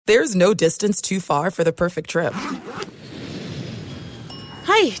There's no distance too far for the perfect trip.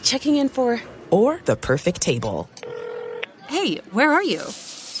 Hi, checking in for... Or the perfect table. Hey, where are you?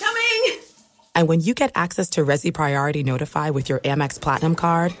 Coming! And when you get access to Resi Priority Notify with your Amex Platinum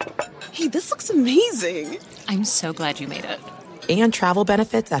card... Hey, this looks amazing. I'm so glad you made it. And travel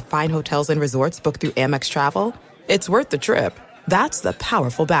benefits at fine hotels and resorts booked through Amex Travel, it's worth the trip. That's the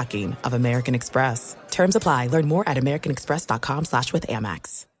powerful backing of American Express. Terms apply. Learn more at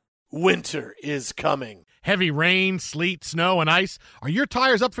americanexpress.com/withAmex. Winter is coming. Heavy rain, sleet, snow, and ice. Are your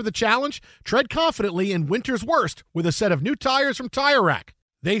tires up for the challenge? Tread confidently in winter's worst with a set of new tires from Tire Rack.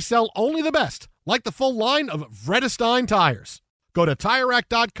 They sell only the best, like the full line of Vredestein tires. Go to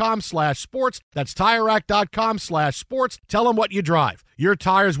TireRack.com/sports. That's TireRack.com/sports. Tell them what you drive. Your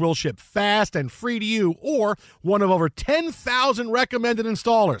tires will ship fast and free to you or one of over 10,000 recommended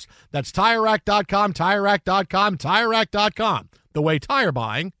installers. That's TireRack.com, TireRack.com, TireRack.com. The way tire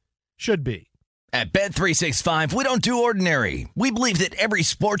buying should be. At Bet365, we don't do ordinary. We believe that every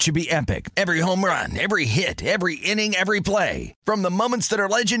sport should be epic. Every home run, every hit, every inning, every play. From the moments that are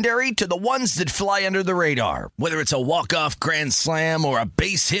legendary to the ones that fly under the radar. Whether it's a walk-off grand slam or a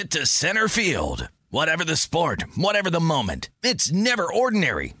base hit to center field. Whatever the sport, whatever the moment. It's never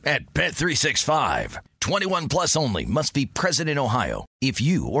ordinary at Bet365. 21 plus only. Must be present in Ohio. If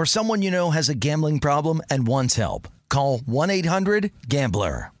you or someone you know has a gambling problem and wants help, call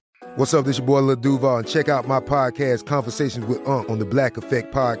 1-800-GAMBLER. What's up, this your boy Lil Duval, and check out my podcast, Conversations with Unc, on the Black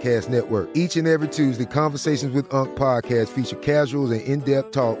Effect Podcast Network. Each and every Tuesday, Conversations with Unc podcast feature casual and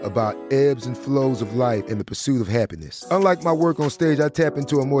in-depth talk about ebbs and flows of life and the pursuit of happiness. Unlike my work on stage, I tap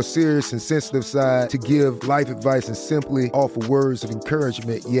into a more serious and sensitive side to give life advice and simply offer words of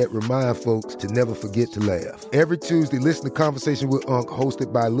encouragement, yet remind folks to never forget to laugh. Every Tuesday, listen to Conversations with Unc,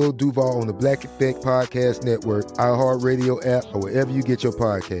 hosted by Lil Duval on the Black Effect Podcast Network, iHeartRadio app, or wherever you get your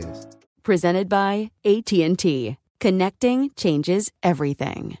podcasts. Presented by AT&T. Connecting changes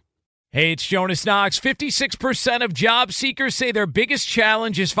everything. Hey, it's Jonas Knox. 56% of job seekers say their biggest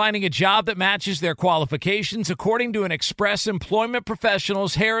challenge is finding a job that matches their qualifications, according to an Express Employment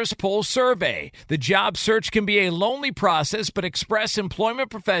Professionals Harris Poll survey. The job search can be a lonely process, but Express Employment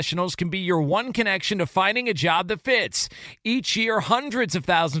Professionals can be your one connection to finding a job that fits. Each year, hundreds of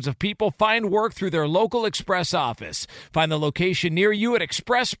thousands of people find work through their local Express office. Find the location near you at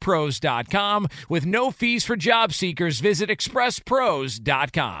expresspros.com. With no fees for job seekers, visit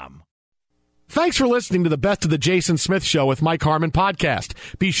expresspros.com. Thanks for listening to the Best of the Jason Smith Show with Mike Harmon podcast.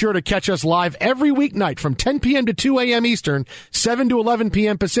 Be sure to catch us live every weeknight from 10 p.m. to 2 a.m. Eastern, 7 to 11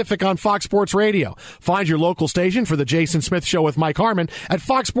 p.m. Pacific on Fox Sports Radio. Find your local station for the Jason Smith Show with Mike Harmon at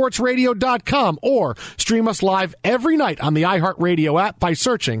foxsportsradio.com or stream us live every night on the iHeartRadio app by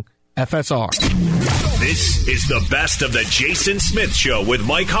searching FSR. This is the Best of the Jason Smith Show with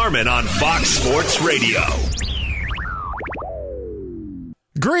Mike Harmon on Fox Sports Radio.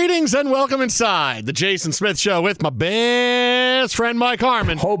 Greetings and welcome inside the Jason Smith Show with my best friend Mike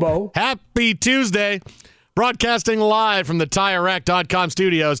Harmon. Hobo. Happy Tuesday. Broadcasting live from the TireRack.com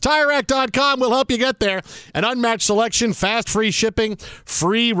studios. TireRack.com will help you get there. An unmatched selection, fast free shipping,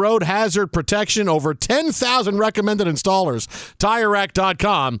 free road hazard protection, over 10,000 recommended installers.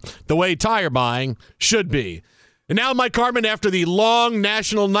 TireRack.com, the way tire buying should be. And now, Mike Harmon, after the long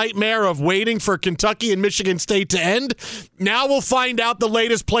national nightmare of waiting for Kentucky and Michigan State to end, now we'll find out the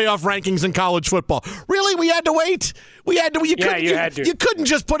latest playoff rankings in college football. Really? We had to wait? You had to. You couldn't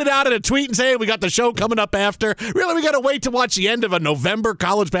just put it out in a tweet and say, hey, we got the show coming up after. Really? We got to wait to watch the end of a November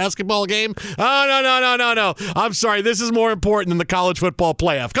college basketball game? Oh, no. I'm sorry. This is more important than the college football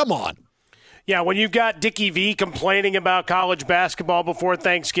playoff. Come on. Yeah, when you've got Dickie V complaining about college basketball before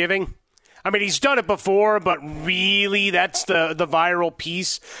Thanksgiving, I mean, he's done it before, but really that's the viral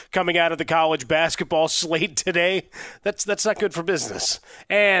piece coming out of the college basketball slate today. That's not good for business.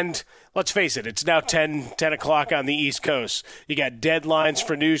 And let's face it, it's now 10 o'clock on the East Coast. You got deadlines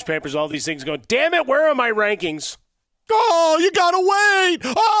for newspapers, all these things going, damn it, where are my rankings? Oh, you gotta wait.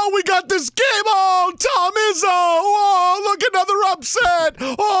 Oh, we got this game. Oh, Tom Izzo. Oh, look, another upset.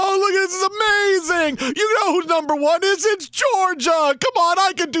 Oh, look, this is amazing. You know who number one is? It's Georgia. Come on,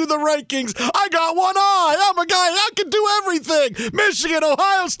 I can do the rankings. I got one eye. I'm a guy. I can do everything. Michigan,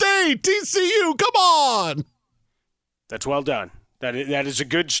 Ohio State, TCU. Come on. That's well done. That is a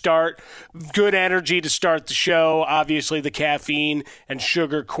good start, good energy to start the show. Obviously, the caffeine and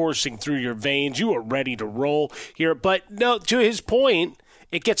sugar coursing through your veins. You are ready to roll here. But no, to his point,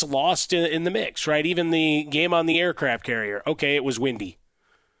 it gets lost in the mix, right? Even the game on the aircraft carrier. Okay, it was windy.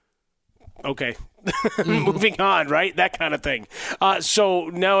 Okay, Moving on, right? That kind of thing. So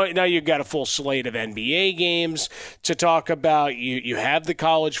now you've got a full slate of NBA games to talk about. You have the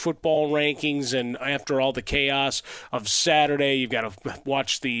college football rankings, and after all the chaos of Saturday, you've got to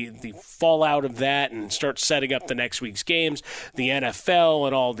watch the fallout of that and start setting up the next week's games. The NFL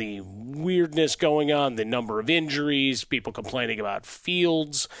and all the weirdness going on, the number of injuries, people complaining about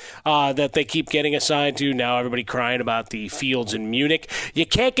fields that they keep getting assigned to. Now everybody crying about the fields in Munich. You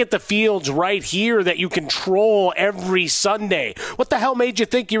can't get the fields right here that you control every Sunday. What the hell made you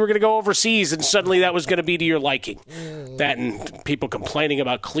think you were going to go overseas and suddenly that was going to be to your liking? That and people complaining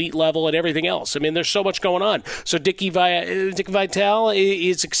about cleat level and everything else. I mean, there's so much going on. So Dick Vitale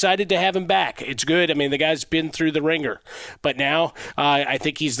is excited to have him back. It's good. I mean, the guy's been through the ringer. But now I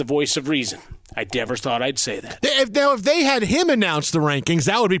think he's the voice of reason. I never thought I'd say that. If they had him announce the rankings,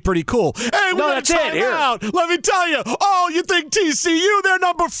 that would be pretty cool. Hey, no, that's it. Here. Out. Let me tell you. Oh, you think TCU, they're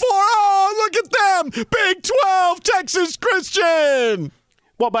number 4? Oh, look at them. Big 12, Texas Christian.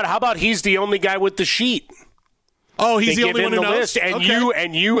 Well, but how about he's the only guy with the sheet? Oh, he's the only one who knows? List,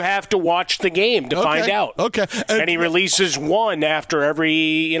 and you have to watch the game to find out. Okay. And he releases one after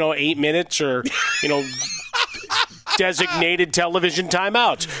every, 8 minutes or, designated television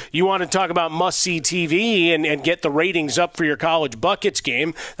timeouts. You want to talk about must-see TV and get the ratings up for your college buckets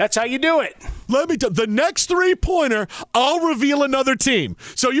game, that's how you do it. Let me tell you, the next three-pointer, I'll reveal another team.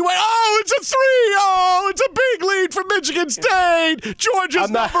 So you went, oh, it's a 3. Oh, it's a big lead for Michigan State.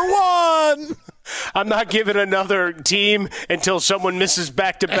 Georgia's number 1. I'm not giving another team until someone misses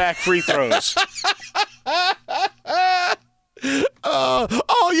back-to-back free throws.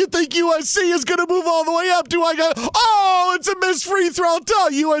 You think USC is going to move all the way up? It's a missed free throw. I'll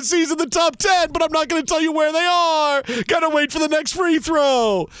tell USC's in the top 10, but I'm not going to tell you where they are. Got to wait for the next free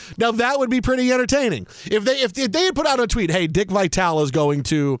throw. Now, that would be pretty entertaining. If they had put out a tweet, hey, Dick Vitale is going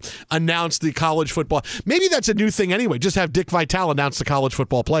to announce the college football. Maybe that's a new thing anyway. Just have Dick Vitale announce the college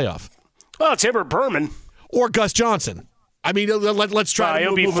football playoff. Well, it's him or Berman. Or Gus Johnson. I mean, let's try to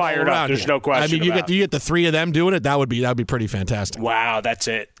he'll be fired up. There's no question. I mean, you get the 3 of them doing it. That would be pretty fantastic. Wow, that's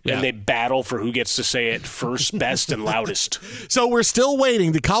it. Yeah. And they battle for who gets to say it first, best, and loudest. So we're still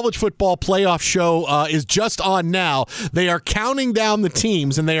waiting. The college football playoff show is just on now. They are counting down the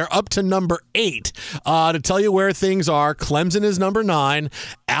teams, and they are up to number 8. To tell you where things are, Clemson is number 9.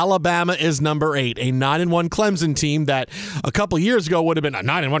 Alabama is number 8. A 9-1 Clemson team that a couple years ago would have been a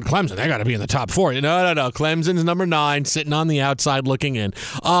 9-1 Clemson. They got to be in the top 4. No. Clemson's number 9, sitting on the outside looking in.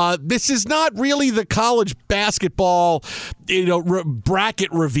 This is not really the college basketball,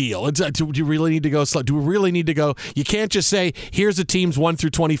 bracket reveal. Do you really need to go slow? Do we really need to go? You can't just say, here's the teams 1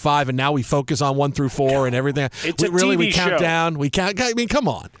 through 25, and now we focus on 1 through 4 and everything. It's a TV we count show. Down. We count. I mean, come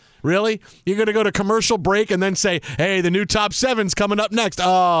on. Really? You're going to go to commercial break and then say, hey, the new top 7's coming up next.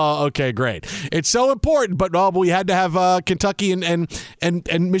 Oh, okay, great. It's so important, but we had to have Kentucky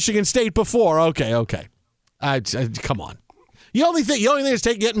and Michigan State before. Okay. Come on. The only thing that's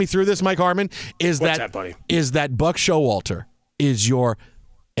getting me through this, Mike Harmon, is that Buck Showalter is your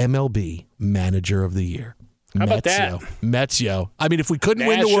MLB Manager of the Year. How about that? Metzio. I mean, if we couldn't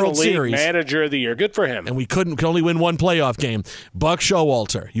win the World Series, Manager of the Year, good for him. And we could only win one playoff game. Buck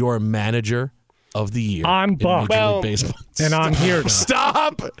Showalter, your Manager of the Year. I'm Buck. And I'm here to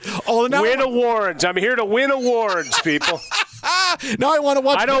stop. Win awards. I'm here to win awards, people. Now I want to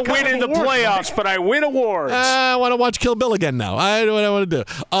watch. I don't win in the playoffs, but I win awards. I want to watch Kill Bill again now. I know what I want to do.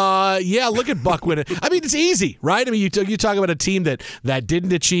 Yeah, look at Buck winning. I mean, it's easy, right? I mean, you talk about a team that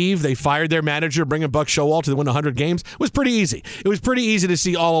didn't achieve. They fired their manager, bringing Buck Showalter to win 100 games. It was pretty easy. It was pretty easy to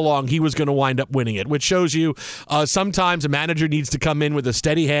see all along he was going to wind up winning it, which shows you sometimes a manager needs to come in with a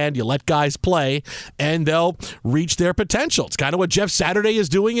steady hand. You let guys play, and they'll reach their potential. It's kind of what Jeff Saturday is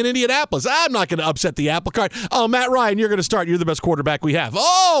doing in Indianapolis. I'm not going to upset the apple cart. Oh, Matt Ryan, you're going to start. You're the best quarterback we have.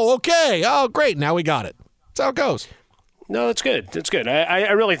 Oh, okay. Oh, great. Now we got it. That's how it goes. No, that's good. That's good.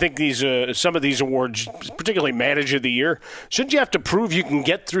 I really think these some of these awards, particularly Manager of the Year, shouldn't you have to prove you can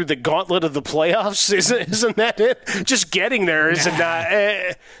get through the gauntlet of the playoffs? Isn't that it? Just getting there isn't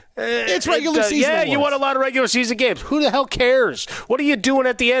that. It's regular season. Yeah, awards. You won a lot of regular season games. Who the hell cares? What are you doing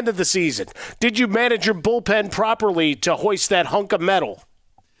at the end of the season? Did you manage your bullpen properly to hoist that hunk of metal?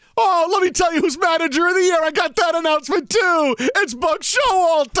 Oh, let me tell you who's Manager of the Year. I got that announcement, too. It's Buck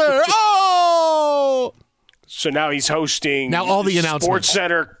Showalter. Oh! So now he's hosting all the announcements.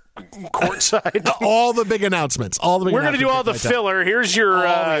 SportsCenter courtside. All the big announcements. We're going to do all the filler. Here's your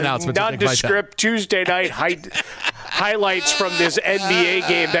nondescript Tuesday night highlights from this NBA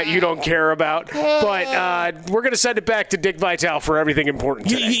game that you don't care about. But we're going to send it back to Dick Vitale for everything important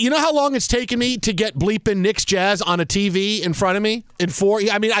today. You know how long it's taken me to get bleeping Knicks Jazz on a TV in front of me?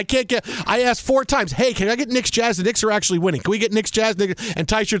 I can't get. I asked 4 times, hey, can I get Knicks Jazz? The Knicks are actually winning. Can we get Knicks Jazz? And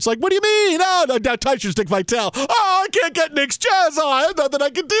Ty-Shirt's like, what do you mean? No, Ty-Shirt's Dick Vitale. Oh, I can't get Knicks Jazz on. There's nothing I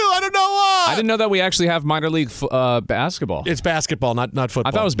can do. I don't know why. I didn't know that we actually have minor league basketball. It's basketball, not football.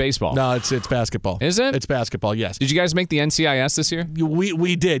 I thought it was baseball. No, it's basketball. Is it? It's basketball, yes. Did you guys make the NCIS this year?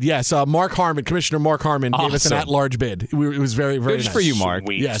 We did, yes. Mark Harmon, Commissioner Mark Harmon, gave us an at-large bid. It was very, very Good nice. for you, Mark.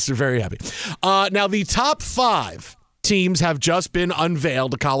 Sweet. Yes, we're very happy. Now, the top 5 teams have just been unveiled,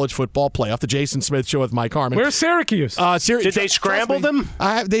 the college football playoff, the Jason Smith Show with Mike Harmon. Where's Syracuse? Did they scramble them?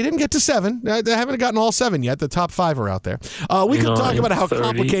 They didn't get to 7. They haven't gotten all 7 yet. The top 5 are out there. We could talk about how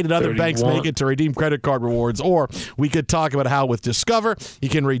complicated other banks make it to redeem credit card rewards, or we could talk about how with Discover, you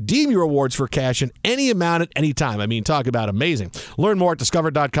can redeem your rewards for cash in any amount at any time. I mean, talk about amazing. Learn more at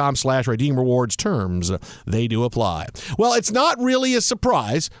discover.com/redeem rewards. Terms, they do apply. Well, it's not really a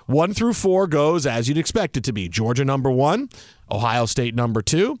surprise. 1 through 4 goes as you'd expect it to be. Georgia number 1, Ohio State number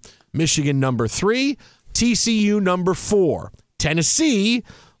 2, Michigan number 3, TCU number 4. Tennessee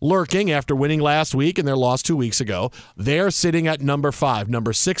lurking after winning last week and their loss 2 weeks ago. They're sitting at number 5.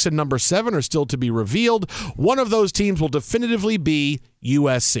 Number 6 and number 7 are still to be revealed. One of those teams will definitively be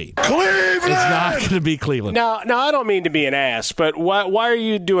USC. Cleveland! It's not going to be Cleveland. Now, I don't mean to be an ass, but why are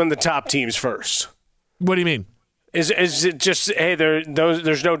you doing the top teams first? What do you mean? Is it just, hey,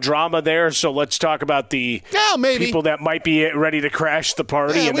 there's no drama there, so let's talk about the people that might be ready to crash the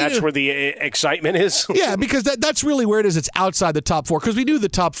party, and that's where the excitement is? Yeah, because that's really where it is. It's outside the top 4, because we knew the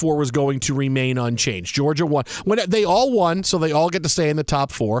top 4 was going to remain unchanged. Georgia won. They all won, so they all get to stay in the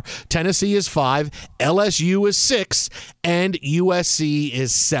top 4. Tennessee is 5, LSU is 6, and USC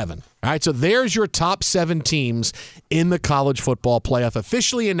is 7. All right, so there's your top 7 teams in the college football playoff,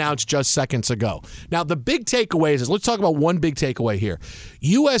 officially announced just seconds ago. Now, the big takeaway is, let's talk about one big takeaway here.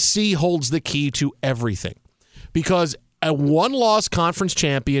 USC holds the key to everything, because a one-loss conference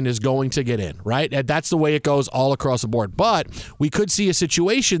champion is going to get in, right? And that's the way it goes all across the board. But we could see a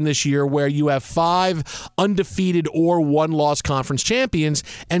situation this year where you have 5 undefeated or one-loss conference champions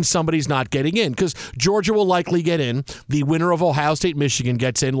and somebody's not getting in, because Georgia will likely get in. The winner of Ohio State, Michigan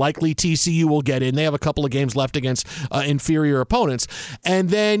gets in. Likely TCU will get in. They have a couple of games left against inferior opponents.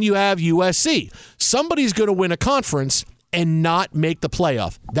 And then you have USC. Somebody's going to win a conference and not make the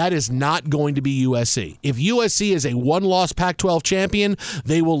playoff. That is not going to be USC. If USC is a one-loss Pac-12 champion,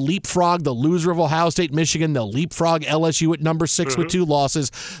 they will leapfrog the loser of Ohio State, Michigan. They'll leapfrog LSU at number 6 with 2 losses.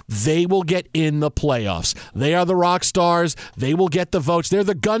 They will get in the playoffs. They are the rock stars. They will get the votes. They're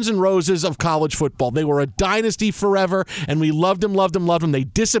the Guns N' Roses of college football. They were a dynasty forever, and we loved them, loved them, loved them. They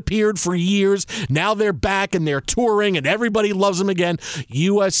disappeared for years. Now they're back, and they're touring, and everybody loves them again.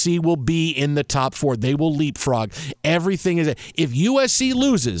 USC will be in the top 4. They will leapfrog. Everything is that if USC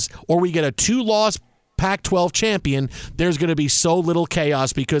loses or we get a 2-loss Pac-12 champion, there's going to be so little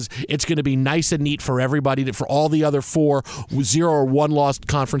chaos, because it's going to be nice and neat for everybody, for all the other 4 0 or 1-loss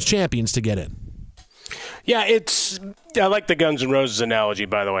conference champions to get in. Yeah, I like the Guns N' Roses analogy,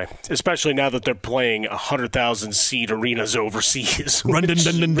 by the way, especially now that they're playing 100,000-seat arenas overseas.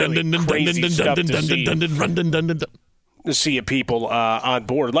 To see people on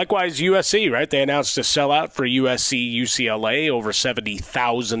board. Likewise, USC, right? They announced a sellout for USC UCLA, over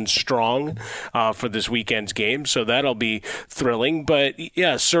 70,000 strong for this weekend's game. So that'll be thrilling. But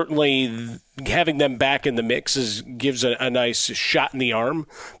yeah, certainly having them back in the mix gives a nice shot in the arm,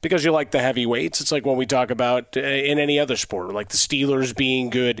 because you like the heavyweights. It's like when we talk about in any other sport, like the Steelers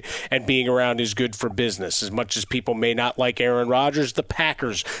being good and being around is good for business. As much as people may not like Aaron Rodgers, the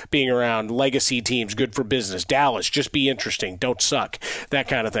Packers being around, legacy teams, good for business. Dallas, just be interesting, don't suck, that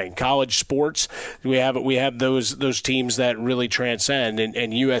kind of thing. College sports, we have those teams that really transcend,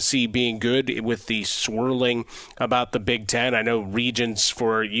 and USC being good with the swirling about the Big Ten. I know regions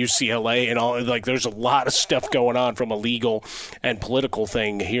for UCLA and all, like there's a lot of stuff going on from a legal and political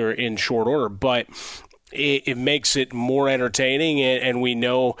thing here in short order, but it makes it more entertaining, and we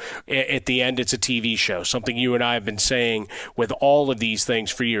know at the end it's a TV show, something you and I have been saying with all of these things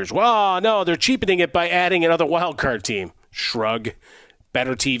for years. Well, no, they're cheapening it by adding another wild card team. Shrug.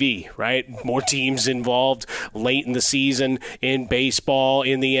 better TV, right? More teams involved late in the season in baseball,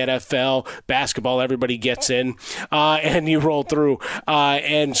 in the NFL, basketball, everybody gets in, and you roll through.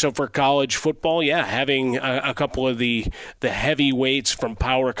 And so for college football, having a couple of the heavyweights from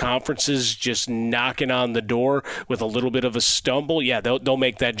power conferences just knocking on the door with a little bit of a stumble, they'll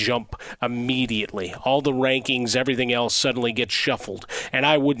make that jump immediately. All the rankings, everything else suddenly gets shuffled. And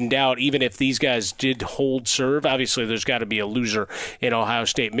I wouldn't doubt, even if these guys did hold serve, obviously there's got to be a loser in Ohio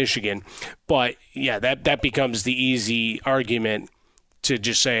State, Michigan. But, that becomes the easy argument to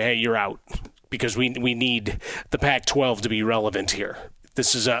just say, hey, you're out, because we need the Pac-12 to be relevant here.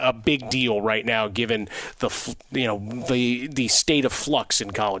 This is a big deal right now, given the state of flux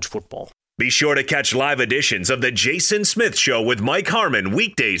in college football. Be sure to catch live editions of The Jason Smith Show with Mike Harmon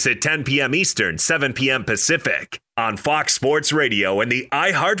weekdays at 10 p.m. Eastern, 7 p.m. Pacific on Fox Sports Radio and the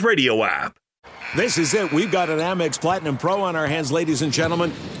iHeartRadio app. This is it. We've got an Amex Platinum Pro on our hands, ladies and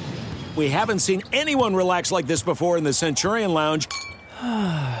gentlemen. We haven't seen anyone relax like this before in the Centurion Lounge.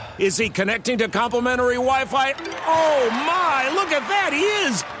 Is he connecting to complimentary Wi-Fi? Oh, my! Look at that! He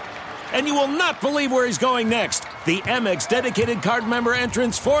is! And you will not believe where he's going next. The Amex dedicated card member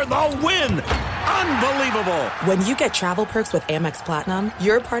entrance for the win! Unbelievable! When you get travel perks with Amex Platinum,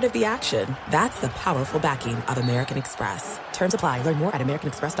 you're part of the action. That's the powerful backing of American Express. Terms apply. Learn more at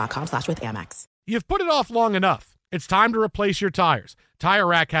americanexpress.com/withAmex. You've put it off long enough. It's time to replace your tires. Tire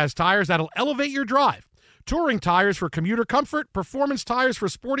Rack has tires that'll elevate your drive. Touring tires for commuter comfort, performance tires for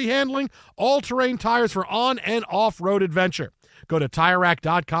sporty handling, all-terrain tires for on- and off-road adventure. Go to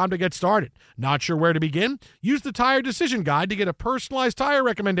TireRack.com to get started. Not sure where to begin? Use the Tire Decision Guide to get a personalized tire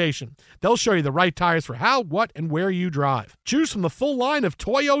recommendation. They'll show you the right tires for how, what, and where you drive. Choose from the full line of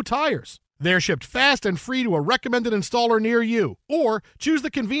Toyo tires. They're shipped fast and free to a recommended installer near you. Or choose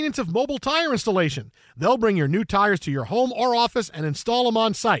the convenience of mobile tire installation. They'll bring your new tires to your home or office and install them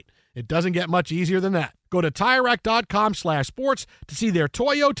on site. It doesn't get much easier than that. Go to TireRack.com/sports to see their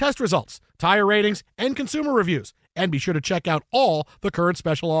Toyo test results, tire ratings, and consumer reviews. And be sure to check out all the current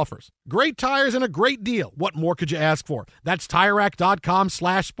special offers. Great tires and a great deal. What more could you ask for? That's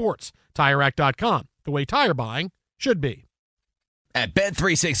TireRack.com/sports. TireRack.com, the way tire buying should be. At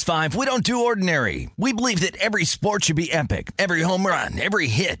Bet365, we don't do ordinary. We believe that every sport should be epic. Every home run, every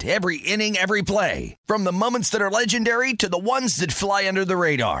hit, every inning, every play. From the moments that are legendary to the ones that fly under the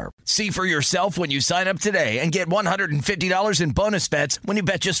radar. See for yourself when you sign up today and get $150 in bonus bets when you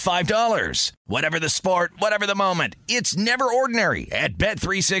bet just $5. Whatever the sport, whatever the moment, it's never ordinary at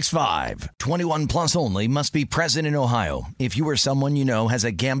Bet365. 21 plus only. Must be present in Ohio. If you or someone you know has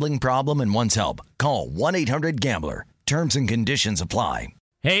a gambling problem and wants help, call 1-800-GAMBLER. Terms and conditions apply.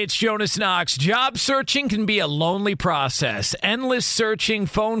 Hey, it's Jonas Knox. Job searching can be a lonely process. Endless searching,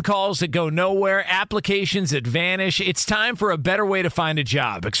 phone calls that go nowhere, applications that vanish. It's time for a better way to find a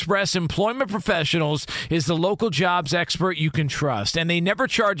job. Express Employment Professionals is the local jobs expert you can trust, and they never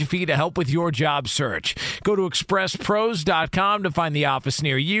charge a fee to help with your job search. Go to expresspros.com to find the office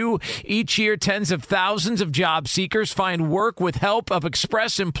near you. Each year, tens of thousands of job seekers find work with help of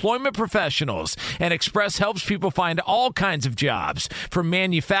Express Employment Professionals, and Express helps people find all kinds of jobs, from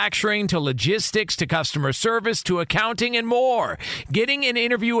manufacturing to logistics to customer service to accounting and more. Getting an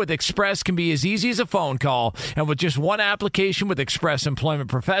interview with Express can be as easy as a phone call, and with just one application with Express Employment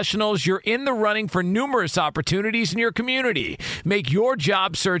Professionals, you're in the running for numerous opportunities in your community. Make your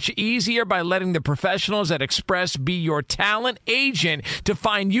job search easier by letting the professionals at Express be your talent agent to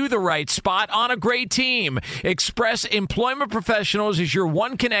find you the right spot on a great team. Express Employment Professionals is your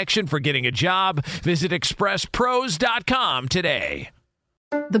one connection for getting a job. Visit expresspros.com today.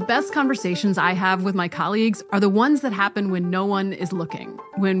 The best conversations I have with my colleagues are the ones that happen when no one is looking,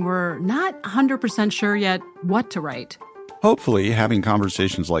 when we're not 100% sure yet what to write. Hopefully, having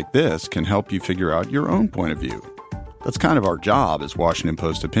conversations like this can help you figure out your own point of view. That's kind of our job as Washington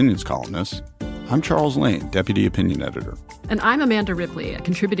Post opinions columnists. I'm Charles Lane, Deputy Opinion Editor. And I'm Amanda Ripley, a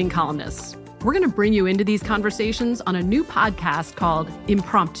contributing columnist. We're going to bring you into these conversations on a new podcast called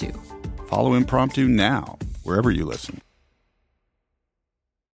Impromptu. Follow Impromptu now, wherever you listen.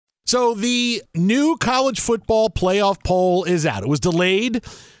 So the new college football playoff poll is out. It was delayed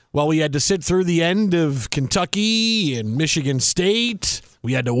while we had to sit through the end of Kentucky and Michigan State.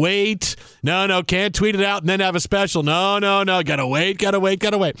 We had to wait. No, can't tweet it out and then have a special. No. Gotta wait.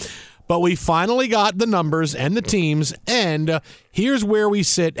 But we finally got the numbers and the teams, and here's where we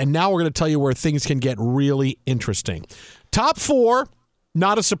sit, and now we're going to tell you where things can get really interesting. Top four.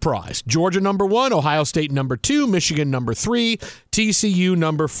 Not a surprise. Georgia number 1, Ohio State number 2, Michigan number 3, TCU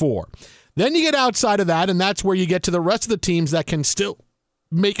number 4. Then you get outside of that, and that's where you get to the rest of the teams that can still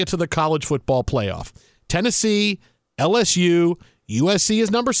make it to the college football playoff. Tennessee, LSU, USC is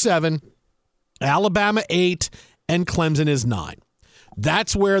number 7, Alabama 8, and Clemson is 9.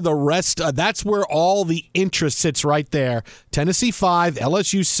 That's where the rest. That's where all the interest sits right there. Tennessee 5,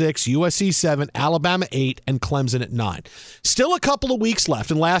 LSU 6, USC 7, Alabama 8, and Clemson at 9. Still a couple of weeks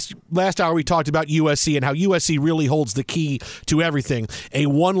left. And last hour we talked about USC and how USC really holds the key to everything. A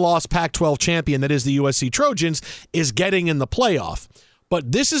one-loss Pac-12 champion that is the USC Trojans is getting in the playoff.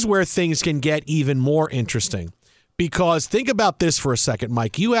 But this is where things can get even more interesting. Because think about this for a second,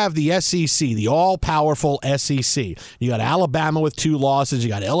 Mike. You have the SEC, the all-powerful SEC. You got Alabama with 2 losses. You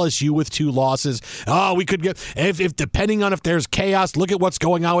got LSU with 2 losses. Oh, we could get, if depending on if there's chaos, look at what's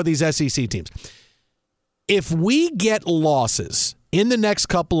going on with these SEC teams. If we get losses in the next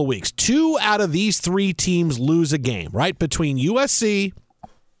couple of weeks, 2 out of these 3 teams lose a game, right? Between USC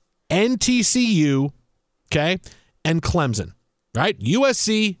and TCU, okay, and Clemson, right?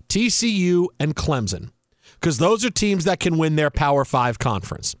 USC, TCU, and Clemson. Because those are teams that can win their Power 5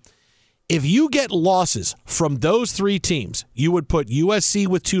 conference. If you get losses from those 3 teams, you would put USC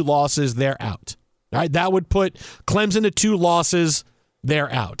with 2 losses, they're out. Right? That would put Clemson at 2 losses,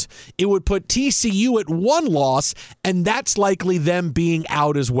 they're out. It would put TCU at 1 loss, and that's likely them being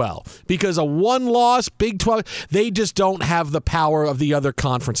out as well. Because a 1-loss, Big 12, they just don't have the power of the other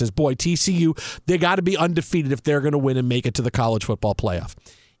conferences. Boy, TCU, they got to be undefeated if they're going to win and make it to the college football playoff.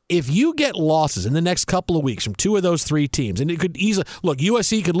 If you get losses in the next couple of weeks from 2 of those 3 teams, and it could easily look,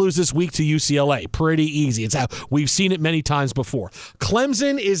 USC could lose this week to UCLA, pretty easy. It's how we've seen it many times before.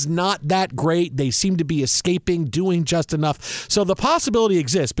 Clemson is not that great. They seem to be escaping, doing just enough. So the possibility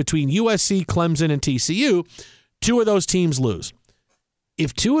exists between USC, Clemson, and TCU. 2 of those teams lose.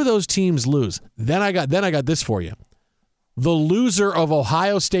 If 2 of those teams lose, then I got this for you. The loser of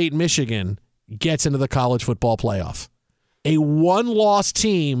Ohio State, Michigan gets into the college football playoff. A 1-loss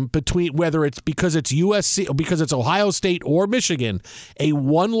team, between whether it's because it's USC, because it's Ohio State or Michigan, a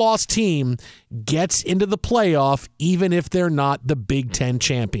 1-loss team gets into the playoff even if they're not the Big Ten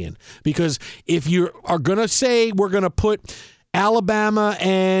champion. Because if you are going to say we're going to put Alabama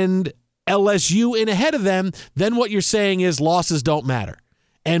and LSU in ahead of them, then what you're saying is losses don't matter.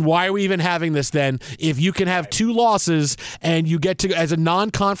 And why are we even having this then? If you can have 2 losses and you get to, as a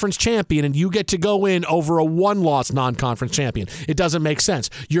non-conference champion, and you get to go in over a 1-loss non-conference champion, it doesn't make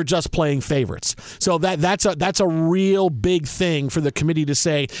sense. You're just playing favorites. So that's a real big thing for the committee to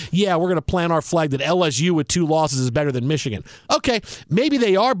say, yeah, we're going to plant our flag that LSU with 2 losses is better than Michigan. Okay, maybe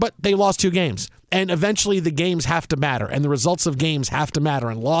they are, but they lost 2 games. And eventually the games have to matter, and the results of games have to matter,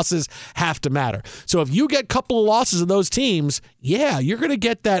 and losses have to matter. So if you get a couple of losses of those teams, yeah, you're going to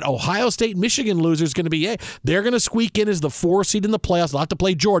get that Ohio State Michigan loser is going to be, they're going to squeak in as the 4 seed in the playoffs. They'll have to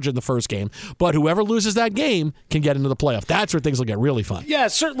play Georgia in the first game, but whoever loses that game can get into the playoff. That's where things will get really fun. Yeah,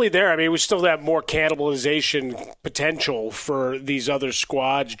 certainly there. I mean, we still have more cannibalization potential for these other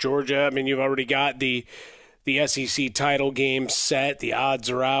squads. Georgia, I mean, you've already got the SEC title game set, the odds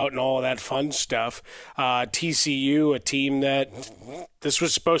are out, and all of that fun stuff. TCU, a team that this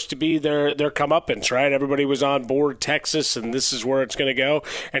was supposed to be their comeuppance, right? Everybody was on board Texas, and this is where it's going to go.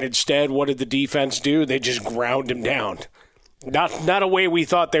 And instead, what did the defense do? They just ground him down. Not a way we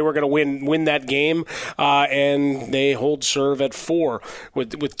thought they were going to win that game, and they hold serve at 4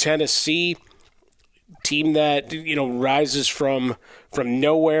 with Tennessee. Team that rises from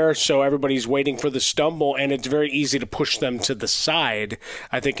nowhere, so everybody's waiting for the stumble, and it's very easy to push them to the side,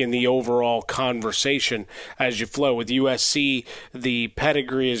 I think, in the overall conversation as you flow. With USC, the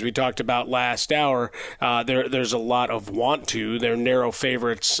pedigree, as we talked about last hour, there's a lot of want to. They're narrow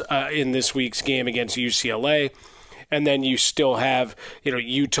favorites in this week's game against UCLA. And then you still have,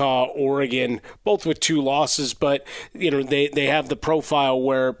 Utah, Oregon, both with 2 losses, but, they have the profile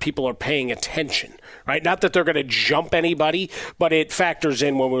where people are paying attention, right? Not that they're going to jump anybody, but it factors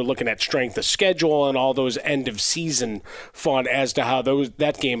in when we're looking at strength of schedule and all those end-of-season fun as to how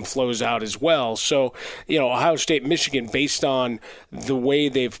that game flows out as well. So, Ohio State, Michigan, based on the way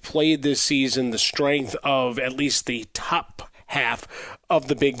they've played this season, the strength of at least the top half of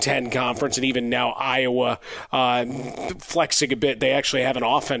the Big Ten Conference, and even now Iowa flexing a bit. They actually have an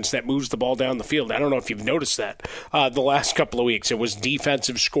offense that moves the ball down the field. I don't know if you've noticed that the last couple of weeks. It was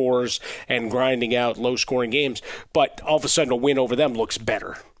defensive scores and grinding out low-scoring games, but all of a sudden a win over them looks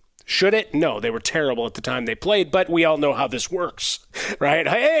better. Should it? No, they were terrible at the time they played, but we all know how this works, right?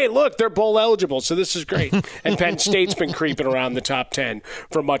 Hey, look, they're bowl eligible, so this is great. And Penn State's been creeping around the top 10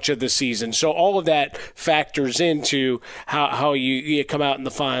 for much of the season. So all of that factors into how you come out in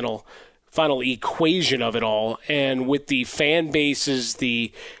the final equation of it all. And with the fan bases,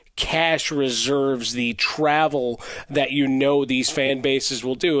 the cash reserves, the travel that these fan bases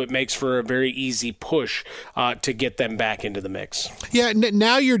will do, it makes for a very easy push to get them back into the mix. Yeah,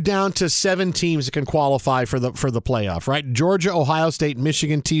 now you're down to 7 teams that can qualify for the playoff, right? Georgia, Ohio State,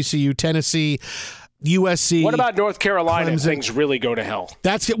 Michigan, TCU, Tennessee, USC. What about North Carolina Clemson? If things really go to hell?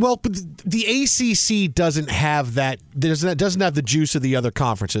 But the ACC doesn't have that. Doesn't have the juice of the other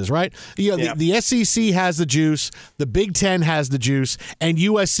conferences, right? The SEC has the juice, the Big Ten has the juice, and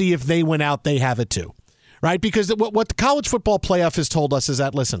USC, if they went out, they have it too. Right? Because what the college football playoff has told us is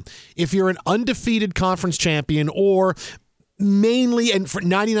that, listen, if you're an undefeated conference champion, or mainly, and for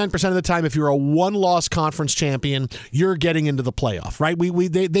 99% of the time, if you're a one-loss conference champion, you're getting into the playoff, right?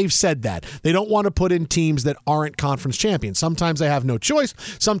 They've said that. They don't want to put in teams that aren't conference champions. Sometimes they have no choice.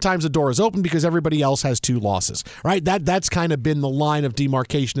 Sometimes the door is open because everybody else has 2 losses, right? That's kind of been the line of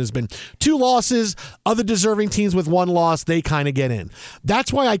demarcation, has been 2 losses, other deserving teams with 1 loss, they kind of get in.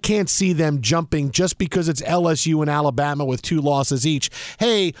 That's why I can't see them jumping just because it's LSU and Alabama with 2 losses each.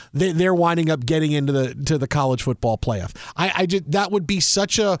 Hey, they're winding up getting into the college football playoff. That would be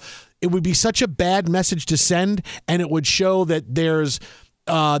such a bad message to send, and it would show that there's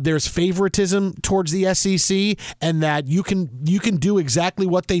favoritism towards the SEC, and that you can do exactly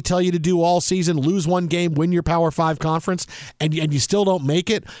what they tell you to do all season: lose 1 game, win your Power 5 conference, and you still don't make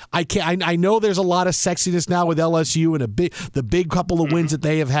it. I know there's a lot of sexiness now with LSU and the big couple of wins that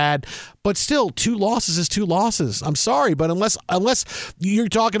they have had, but still, 2 losses is 2 losses. I'm sorry, but unless you're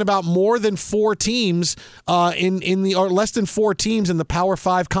talking about more than 4 teams or less than 4 teams in the Power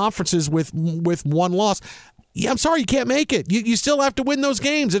 5 conferences with 1 loss. Yeah, I'm sorry, you can't make it. You still have to win those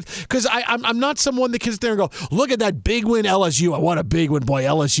games. Because I'm not someone that can sit there and go, look at that big win, LSU. What a big win, boy,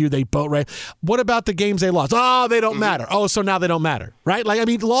 LSU, they boat right. What about the games they lost? Oh, they don't matter. Oh, so now they don't matter, right?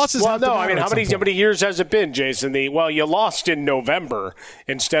 Losses have to matter. How many years has it been, Jason? You lost in November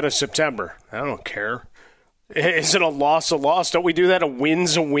instead of September. I don't care. Isn't a loss a loss? Don't we do that? A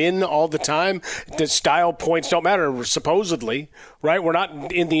win's a win all the time? The style points don't matter, supposedly, right? We're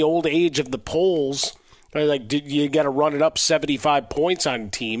not in the old age of the polls. You got to run it up 75 points on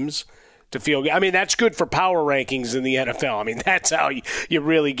teams to feel good. I mean, that's good for power rankings in the NFL. I mean, that's how you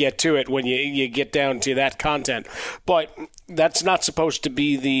really get to it when you get down to that content. But that's not supposed to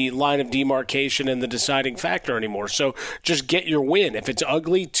be the line of demarcation and the deciding factor anymore. So just get your win. If it's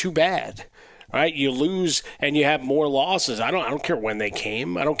ugly, too bad. Right, you lose and you have more losses. I don't care when they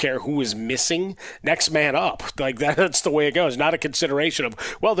came. I don't care who is missing. Next man up. That's the way it goes. Not a consideration of,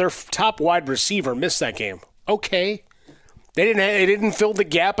 well, their top wide receiver missed that game. Okay, they didn't fill the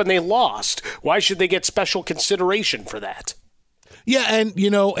gap and they lost. Why should they get special consideration for that? Yeah, and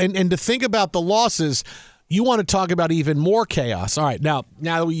and to think about the losses. You want to talk about even more chaos. All right, now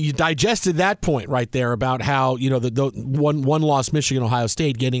you digested that point right there about how the one loss Michigan, Ohio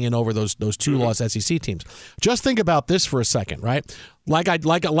State getting in over those 2 loss SEC teams. Just think about this for a second, right? Like I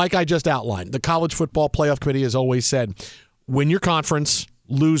just outlined, the College Football Playoff Committee has always said, win your conference,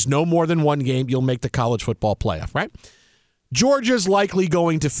 lose no more than 1 game, you'll make the College Football Playoff, right? Georgia's likely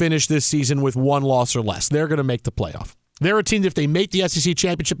going to finish this season with 1 loss or less. They're going to make the playoff. There are teams, if they make the SEC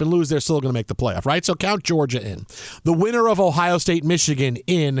championship and lose, they're still going to make the playoff, right? So count Georgia in. The winner of Ohio State, Michigan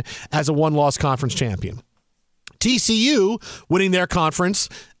in as a 1-loss conference champion. TCU winning their conference,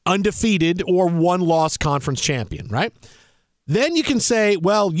 undefeated or 1-loss conference champion, right? Then you can say,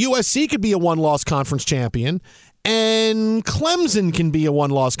 well, USC could be a 1-loss conference champion, and Clemson can be a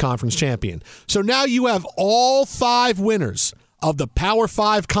 1-loss conference champion. So now you have all 5 winners of the Power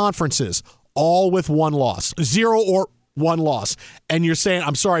 5 conferences, all with 1 loss, 0 or 1 loss. And you're saying,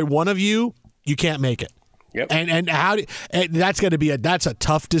 I'm sorry, one of you can't make it. Yep. And that's going to be that's a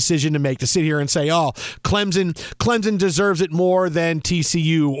tough decision to make, to sit here and say, oh, Clemson deserves it more than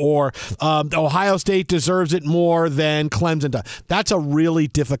TCU, or Ohio State deserves it more than Clemson does. That's a really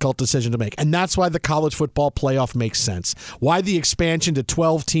difficult decision to make, and that's why the college football playoff makes sense. Why the expansion to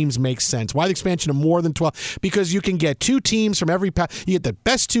 12 teams makes sense. Why the expansion to more than 12? Because you can get 2 teams from every. You get the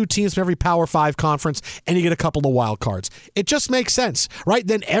best 2 teams from every Power 5 conference, and you get a couple of wild cards. It just makes sense, right?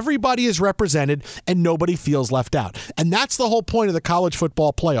 Then everybody is represented, and nobody feels left out. And that's the whole point of the college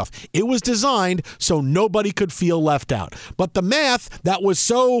football playoff. It was designed so nobody could feel left out. But the math that was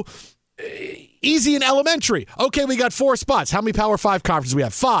so Easy and elementary. Okay, we got 4 spots. How many Power 5 conferences we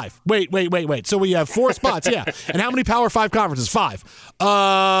have? 5. Wait. So we have 4 spots, yeah. And how many Power 5 conferences? 5.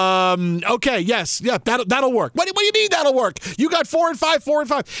 Okay, yes. Yeah, that'll work. What do you mean that'll work? You got 4 and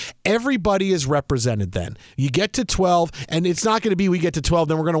 5. Everybody is represented then. You get to 12, and it's not going to be we get to 12,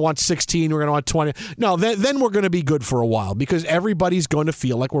 then we're going to want 16, we're going to want 20. No, then we're going to be good for a while because everybody's going to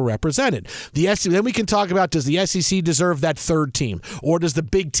feel like we're represented. Then we can talk about, does the SEC deserve that 3rd team? Or does the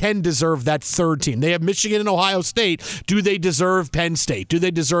Big Ten deserve that 3rd team? They have Michigan and Ohio State. Do they deserve Penn State? Do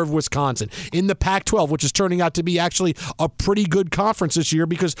they deserve Wisconsin? In the Pac-12, which is turning out to be actually a pretty good conference this year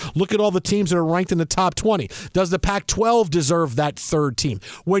because look at all the teams that are ranked in the top 20. Does the Pac-12 deserve that 3rd team?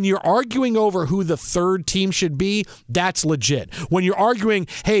 When you're arguing over who the 3rd team should be, that's legit. When you're arguing,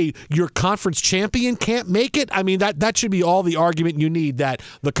 hey, your conference champion can't make it, I mean, that should be all the argument you need that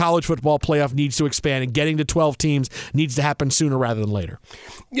the college football playoff needs to expand and getting to 12 teams needs to happen sooner rather than later.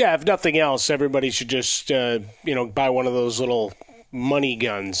 Yeah, if nothing else, everybody should just, buy one of those little money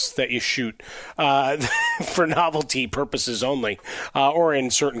guns that you shoot for novelty purposes only, or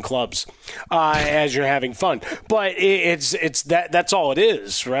in certain clubs as you're having fun. But that's all it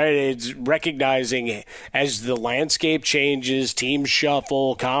is, right? It's recognizing as the landscape changes, teams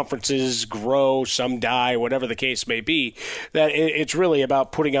shuffle, conferences grow, some die, whatever the case may be, that it's really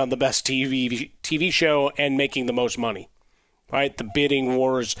about putting on the best TV show and making the most money. Right, the bidding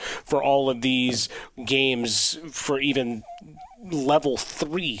wars for all of these games for even level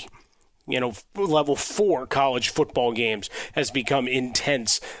 3, level 4 college football games has become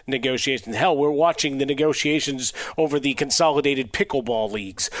intense negotiations. Hell, we're watching the negotiations over the consolidated pickleball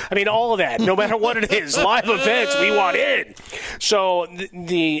leagues. I mean, all of that, no matter what it is, live events, we want in. So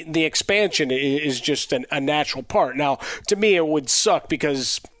the expansion is just a natural part. Now, to me, it would suck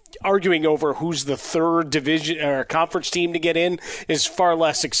because arguing over who's the 3rd division or conference team to get in is far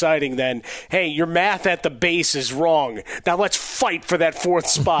less exciting than, hey, your math at the base is wrong. Now let's fight for that 4th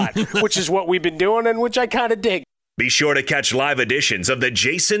spot, which is what we've been doing and which I kind of dig. Be sure to catch live editions of The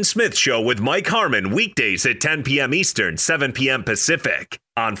Jason Smith Show with Mike Harmon weekdays at 10 p.m. Eastern, 7 p.m. Pacific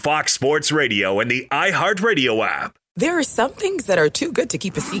on Fox Sports Radio and the iHeartRadio app. There are some things that are too good to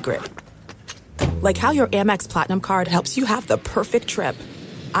keep a secret. Like how your Amex Platinum card helps you have the perfect trip.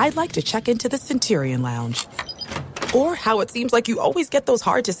 I'd like to check into the Centurion Lounge. Or how it seems like you always get those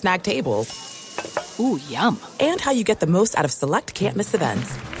hard-to-snag tables. Ooh, yum. And how you get the most out of select can't-miss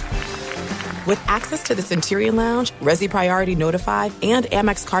events. With access to the Centurion Lounge, Resi Priority Notified, and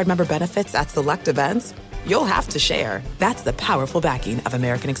Amex card member benefits at select events, you'll have to share. That's the powerful backing of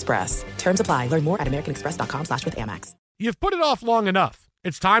American Express. Terms apply. Learn more at americanexpress.com/withAmex. You've put it off long enough.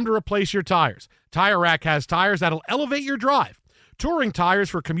 It's time to replace your tires. Tire Rack has tires that'll elevate your drive. Touring tires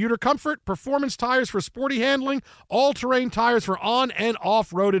for commuter comfort, performance tires for sporty handling, all-terrain tires for on- and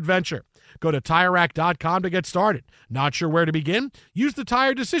off-road adventure. Go to TireRack.com to get started. Not sure where to begin? Use the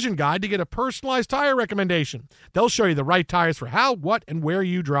Tire Decision Guide to get a personalized tire recommendation. They'll show you the right tires for how, what, and where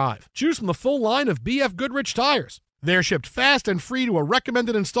you drive. Choose from the full line of BF Goodrich tires. They're shipped fast and free to a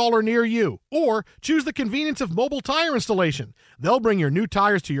recommended installer near you. Or choose the convenience of mobile tire installation. They'll bring your new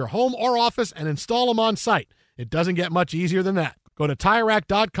tires to your home or office and install them on site. It doesn't get much easier than that. Go to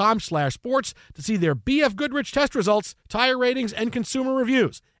TireRack.com/sports to see their BF Goodrich test results, tire ratings, and consumer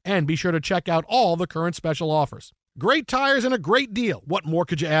reviews. And be sure to check out all the current special offers. Great tires and a great deal. What more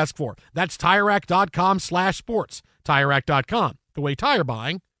could you ask for? That's TireRack.com/sports. TireRack.com, the way tire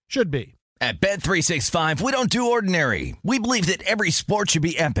buying should be. At Bet365, we don't do ordinary. We believe that every sport should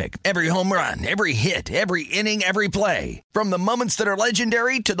be epic. Every home run, every hit, every inning, every play. From the moments that are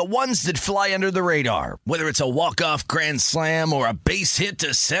legendary to the ones that fly under the radar. Whether it's a walk-off grand slam or a base hit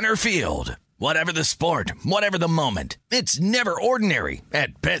to center field. Whatever the sport, whatever the moment. It's never ordinary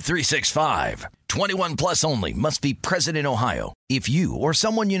at Bet365. 21 plus only. Must be present in Ohio. If you or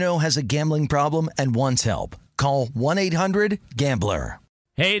someone you know has a gambling problem and wants help, call 1-800-GAMBLER.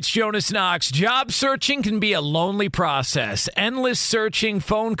 Hey, it's Jonas Knox. Job searching can be a lonely process. Endless searching,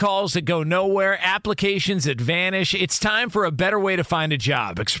 phone calls that go nowhere, applications that vanish. It's time for a better way to find a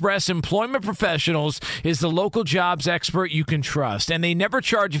job. Express Employment Professionals is the local jobs expert you can trust, and they never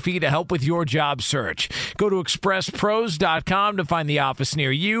charge a fee to help with your job search. Go to expresspros.com to find the office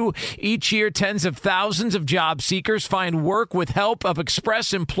near you. Each year, tens of thousands of job seekers find work with help of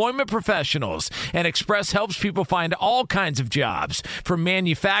Express Employment Professionals, and Express helps people find all kinds of jobs, from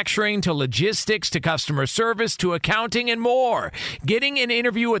manufacturing to logistics to customer service to accounting and more. Getting an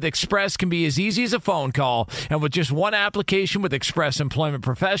interview with Express can be as easy as a phone call. And with just one application with Express Employment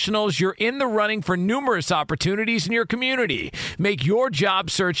Professionals, you're in the running for numerous opportunities in your community. Make your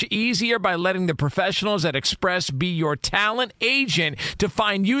job search easier by letting the professionals at Express be your talent agent to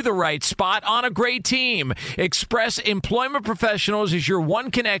find you the right spot on a great team. Express Employment Professionals is your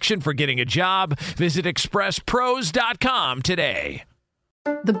one connection for getting a job. Visit expresspros.com today.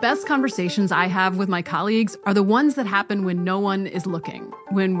 The best conversations I have with my colleagues are the ones that happen when no one is looking,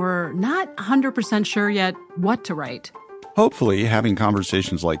 when we're not 100% sure yet what to write. Hopefully, having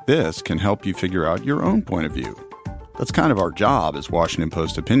conversations like this can help you figure out your own point of view. That's kind of our job as Washington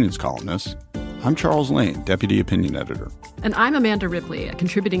Post opinions columnists. I'm Charles Lane, Deputy Opinion Editor. And I'm Amanda Ripley, a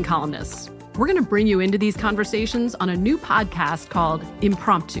contributing columnist. We're going to bring you into these conversations on a new podcast called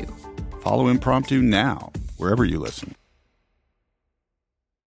Impromptu. Follow Impromptu now, wherever you listen.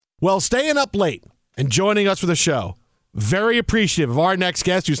 Well, staying up late and joining us for the show. Very appreciative of our next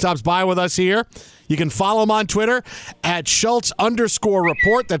guest who stops by with us here. You can follow him on Twitter at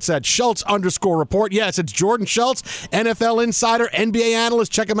Schultz_report. That's at Schultz_report. Yes, it's Jordan Schultz, NFL insider, NBA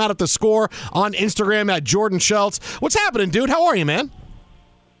analyst. Check him out at The Score on Instagram at Jordan Schultz. What's happening, dude? How are you, man?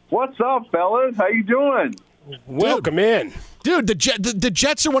 What's up, fellas? How you doing? Welcome in. Dude, the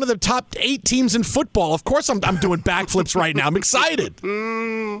Jets are one of the top 8 teams in football. Of course I'm doing backflips right now. I'm excited.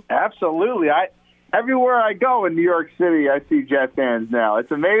 Absolutely. Everywhere I go in New York City, I see Jet fans now.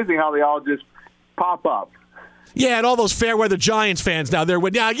 It's amazing how they all just pop up. Yeah, and all those fair weather Giants fans now.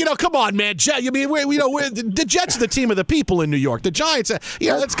 Come on, man. The Jets are the team of the people in New York. The Giants,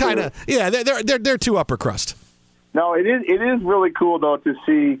 that's kind of they're too upper crust. No, it is really cool though to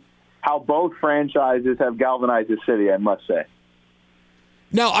see how both franchises have galvanized the city, I must say.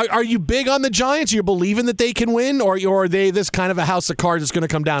 Now, are you big on the Giants? Are you believing that they can win, or are they this kind of a house of cards that's going to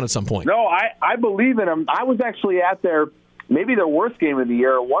come down at some point? No, I believe in them. I was actually at their worst game of the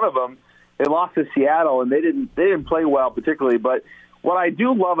year. One of them, they lost to Seattle, and they didn't play well particularly. But what I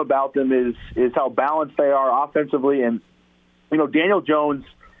do love about them is how balanced they are offensively. And Daniel Jones,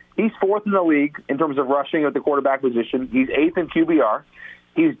 he's 4th in the league in terms of rushing at the quarterback position. He's 8th in QBR.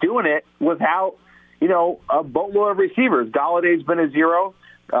 He's doing it without, a boatload of receivers. Galladay's been a 0.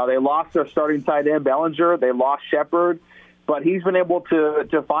 They lost their starting tight end, Bellinger. They lost Shepard. But he's been able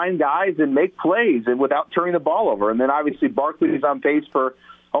to find guys and make plays and without turning the ball over. And then, obviously, Barkley's on pace for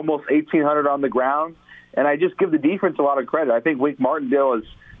almost 1,800 on the ground. And I just give the defense a lot of credit. I think Wink Martindale has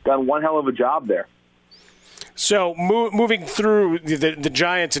done one hell of a job there. So moving through the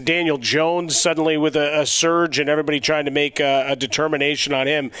Giants and Daniel Jones suddenly with a surge and everybody trying to make a determination on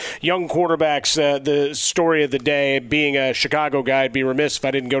him. Young quarterbacks, the story of the day, being a Chicago guy, I'd be remiss if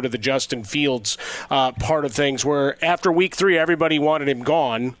I didn't go to the Justin Fields part of things, where after week 3 everybody wanted him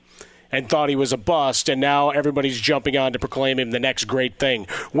gone and thought he was a bust, and now everybody's jumping on to proclaim him the next great thing.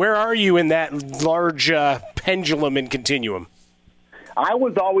 Where are you in that large pendulum and continuum? I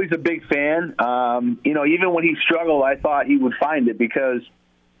was always a big fan. Even when he struggled, I thought he would find it because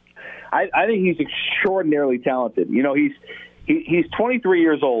I think he's extraordinarily talented. He's 23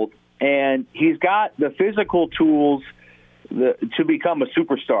 years old, and he's got the physical tools to become a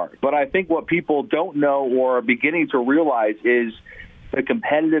superstar. But I think what people don't know or are beginning to realize is the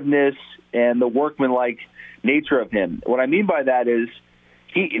competitiveness and the workmanlike nature of him. What I mean by that is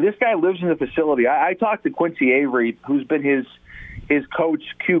this guy lives in the facility. I talked to Quincy Avery, who's been his coach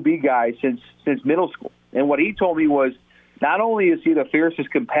QB guy since middle school. And what he told me was not only is he the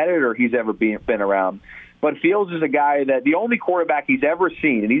fiercest competitor he's ever been around, but Fields is a guy that the only quarterback he's ever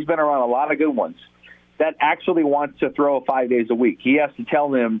seen, and he's been around a lot of good ones, that actually wants to throw 5 days a week. He has to tell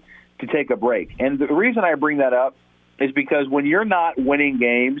them to take a break. And the reason I bring that up is because when you're not winning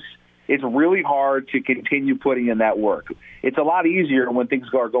games, it's really hard to continue putting in that work. It's a lot easier when things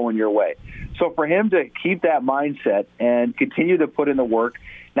are going your way. So for him to keep that mindset and continue to put in the work,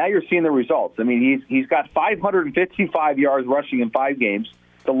 now you're seeing the results. I mean, he's got 555 yards rushing in 5 games,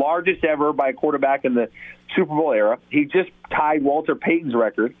 the largest ever by a quarterback in the Super Bowl era. He just tied Walter Payton's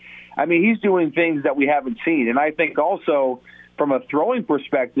record. I mean, he's doing things that we haven't seen. And I think also from a throwing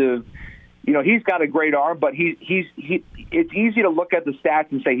perspective, he's got a great arm, but it's easy to look at the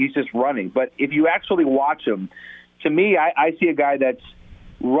stats and say he's just running. But if you actually watch him, to me, I see a guy that's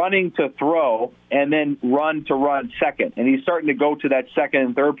running to throw and then run to run second. And he's starting to go to that second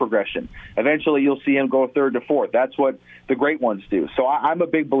and third progression. Eventually you'll see him go third to fourth. That's what the great ones do. So I'm a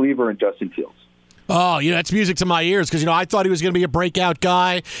big believer in Justin Fields. Oh, that's music to my ears because, I thought he was going to be a breakout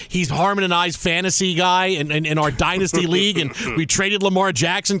guy. He's Harmon and I's fantasy guy in our Dynasty League, and we traded Lamar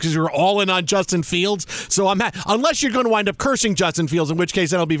Jackson because we were all in on Justin Fields. So unless you're going to wind up cursing Justin Fields, in which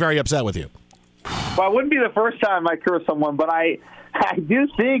case then I'll be very upset with you. Well, it wouldn't be the first time I curse someone, but I do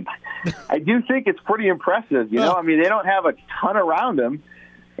think it's pretty impressive. They don't have a ton around him.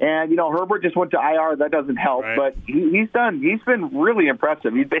 And, Herbert just went to IR. That doesn't help. Right. But he's been really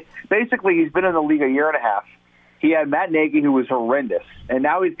impressive. He's been in the league a year and a half. He had Matt Nagy, who was horrendous. And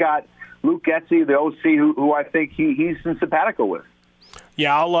now he's got Luke Getsy, the OC, who I think he's in sabbatical with.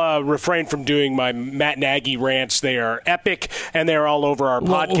 Yeah, I'll refrain from doing my Matt Nagy rants. They are epic, and they're all over our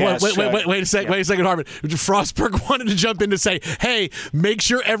podcast. Wait a second, Harmon. Frostberg wanted to jump in to say, hey, make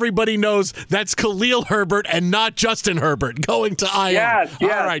sure everybody knows that's Khalil Herbert and not Justin Herbert going to IR. Yes. All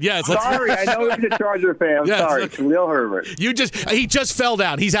right, yes. Sorry, I know he's a Charger fan. I'm sorry, Khalil Herbert. He just fell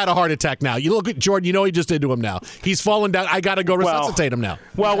down. He's had a heart attack now. You look at Jordan, he just did to him now. He's fallen down. I got to go resuscitate him now.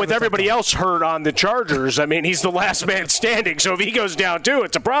 Well, with everybody else hurt on the Chargers, he's the last man standing, so if he goes down too,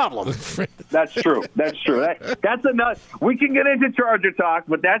 it's a problem. That's true. That's enough. We can get into Charger talk,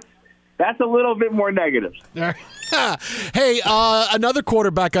 but that's a little bit more negative. Hey, another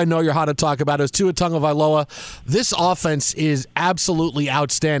quarterback I know you're hot to talk about is Tua Tagovailoa. This offense is absolutely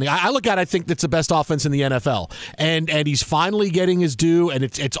outstanding. I look at it, I think that's the best offense in the NFL, and he's finally getting his due, and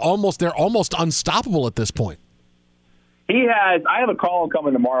they're almost unstoppable at this point. I have a call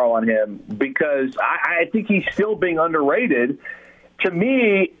coming tomorrow on him because I think he's still being underrated. To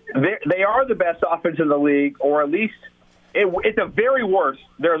me, they are the best offense in the league, or at least it's a very worst.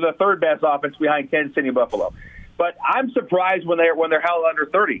 They're the third best offense behind Kansas City and Buffalo. But I'm surprised when they're held under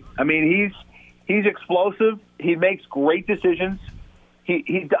 30. He's explosive. He makes great decisions.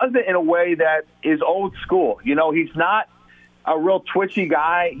 He does it in a way that is old school. He's not a real twitchy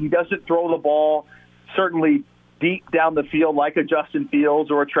guy. He doesn't throw the ball certainly deep down the field like a Justin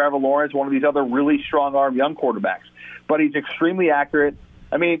Fields or a Trevor Lawrence, one of these other really strong-arm young quarterbacks. But he's extremely accurate.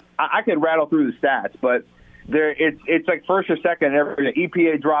 I could rattle through the stats, but it's like first or second every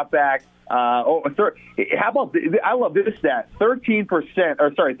EPA drop back. How about I love this stat: 13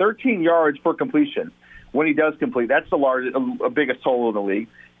 yards per completion when he does complete. That's the biggest total in the league.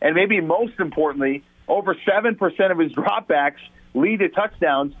 And maybe most importantly, over 7% of his dropbacks lead to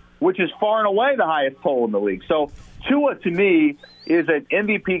touchdowns, which is far and away the highest total in the league. So Tua, to me, is an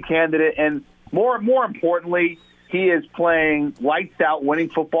MVP candidate, and more importantly, he is playing lights out, winning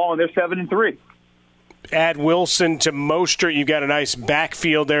football, and they're 7-3. Add Wilson to Mostert. You've got a nice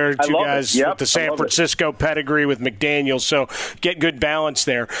backfield there. Two guys with the San Francisco pedigree with McDaniels, so get good balance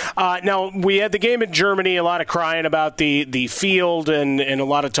there. Now, we had the game in Germany, a lot of crying about the field and a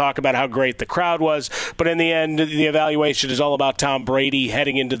lot of talk about how great the crowd was. But in the end, the evaluation is all about Tom Brady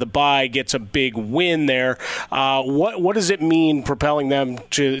heading into the bye, gets a big win there. What does it mean propelling them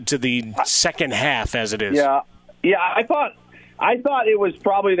to the second half as it is? Yeah, I thought it was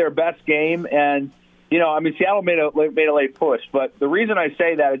probably their best game, and Seattle made a late push, but the reason I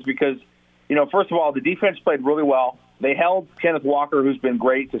say that is because, first of all, the defense played really well. They held Kenneth Walker, who's been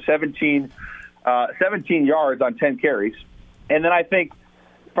great, to 17 yards on 10 carries. And then I think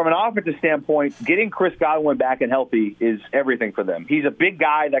from an offensive standpoint, getting Chris Godwin back and healthy is everything for them. He's a big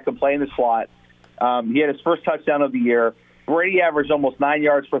guy that can play in the slot. He had his first touchdown of the year. Brady averaged almost 9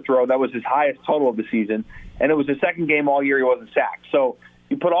 yards per throw. That was his highest total of the season. And it was the second game all year he wasn't sacked. So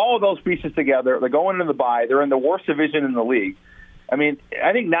you put all of those pieces together, they're going into the bye. They're in the worst division in the league. I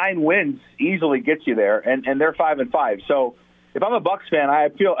think 9 wins easily gets you there, and they're 5-5. So if I'm a Bucs fan, I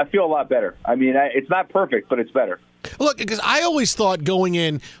feel a lot better. It's not perfect, but it's better. Look, because I always thought going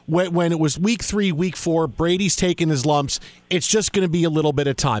in when it was week 3, week 4, Brady's taking his lumps, it's just going to be a little bit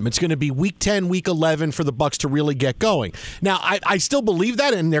of time. It's going to be week 10, week 11 for the Bucs to really get going. Now, I still believe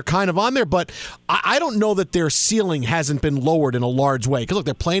that, and they're kind of on there, but I don't know that their ceiling hasn't been lowered in a large way. Because, look,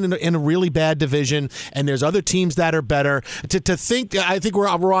 they're playing in a really bad division, and there's other teams that are better. To think, I think we're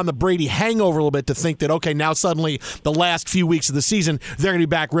on the Brady hangover a little bit to think that, okay, now suddenly the last few weeks of the season, they're going to be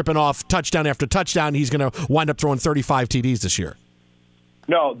back ripping off touchdown after touchdown, and he's going to wind up throwing 35 TDs this year.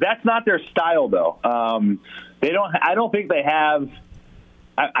 No, that's not their style, though. They don't. I don't think they have.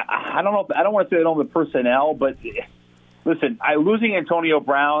 I don't know. I don't want to say they don't have the personnel, but listen, losing Antonio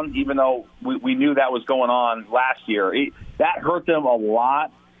Brown, even though we knew that was going on last year, that hurt them a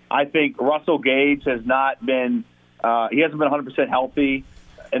lot. I think Russell Gage has not been. He hasn't been 100% healthy,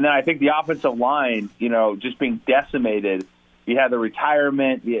 and then I think the offensive line, just being decimated. You had the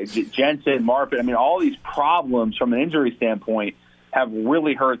retirement, Jensen, Marpet. All these problems from an injury standpoint have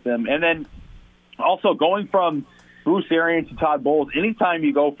really hurt them. And then also going from Bruce Arians to Todd Bowles, anytime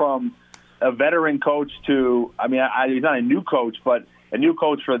you go from a veteran coach to, he's not a new coach, but a new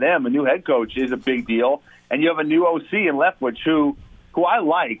coach for them, a new head coach is a big deal. And you have a new OC in Leftwich who I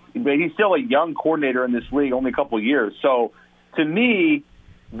like, but he's still a young coordinator in this league, only a couple of years. So to me,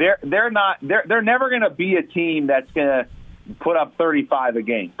 they're never going to be a team that's going to put up 35 a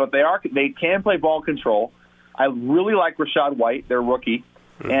game, but they can play ball control. I really like Rashad White, their rookie.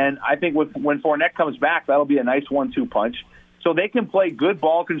 And I think when Fournette comes back, that'll be a nice 1-2 punch. So they can play good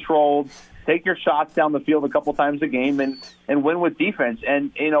ball controlled, take your shots down the field a couple times a game, and win with defense.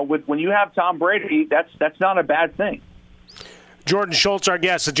 And when you have Tom Brady, that's not a bad thing. Jordan Schultz, our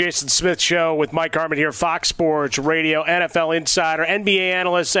guest, the Jason Smith Show with Mike Harmon here, Fox Sports Radio, NFL insider, NBA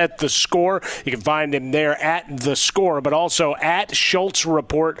analyst at The Score. You can find him there at The Score, but also at Schultz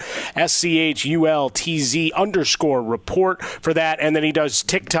Report, SCHULTZ_report for that. And then he does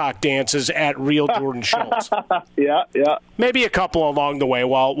TikTok dances at Real Jordan Schultz. Yeah. Maybe a couple along the way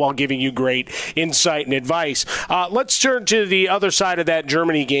while giving you great insight and advice. Let's turn to the other side of that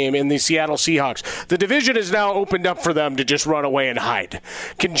Germany game in the Seattle Seahawks. The division is now opened up for them to just run away and hide.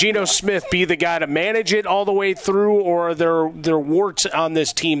 Can Geno Smith be the guy to manage it all the way through, or are there warts on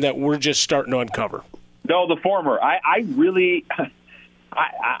this team that we're just starting to uncover? No, the former. I really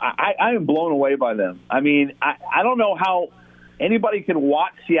am blown away by them. I mean, I don't know how anybody can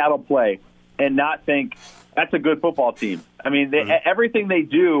watch Seattle play and not think that's a good football team. I mean, everything they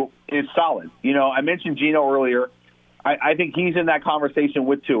do is solid. I mentioned Geno earlier. I think he's in that conversation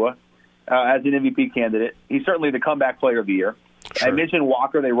with Tua as an MVP candidate. He's certainly the comeback player of the year. Sure. I mentioned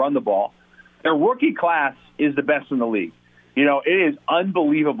Walker. They run the ball. Their rookie class is the best in the league. It is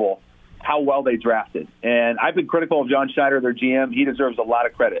unbelievable how well they drafted. And I've been critical of John Schneider, their GM. He deserves a lot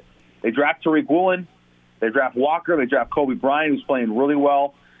of credit. They draft Tariq Woolen. They draft Walker. They draft Kobe Bryant, who's playing really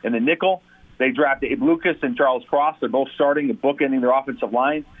well in the nickel. They draft Abe Lucas and Charles Cross. They're both starting and bookending their offensive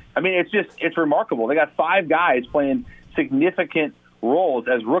line. I mean, it's remarkable. They got 5 guys playing significant roles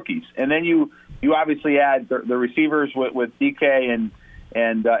as rookies. And then you obviously add the receivers with DK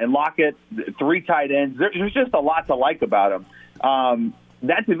and Lockett, 3 tight ends. There's just a lot to like about them.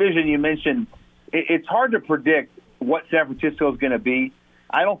 That division you mentioned, it's hard to predict what San Francisco is going to be.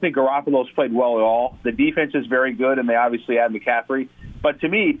 I don't think Garoppolo's played well at all. The defense is very good, and they obviously add McCaffrey. But to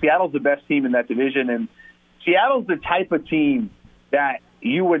me, Seattle's the best team in that division, and Seattle's the type of team that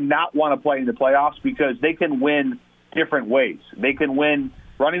you would not want to play in the playoffs because they can win different ways. They can win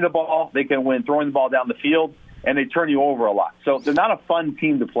running the ball, they can win throwing the ball down the field, and they turn you over a lot. So they're not a fun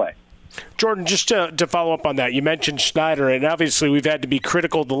team to play. Jordan, just to follow up on that, you mentioned Schneider, and obviously we've had to be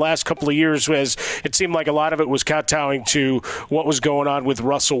critical the last couple of years as it seemed like a lot of it was kowtowing to what was going on with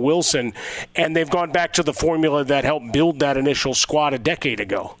Russell Wilson, and they've gone back to the formula that helped build that initial squad a decade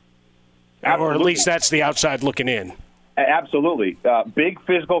ago. Absolutely. Or at least that's the outside looking in. Absolutely. Big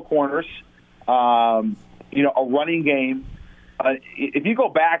physical corners, a running game. If you go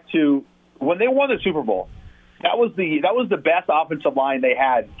back to when they won the Super Bowl, that was the best offensive line they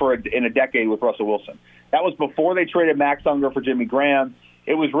had in a decade with Russell Wilson. That was before they traded Max Unger for Jimmy Graham.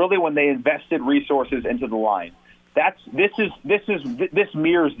 It was really when they invested resources into the line. This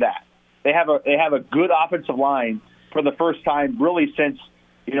mirrors that. They have a good offensive line for the first time really since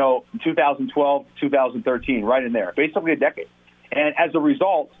 2012, 2013, right in there, basically a decade. And as a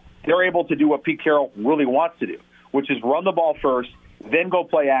result, they're able to do what Pete Carroll really wants to do, which is run the ball first, then go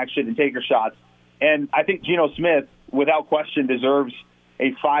play action and take your shots. And I think Geno Smith, without question, deserves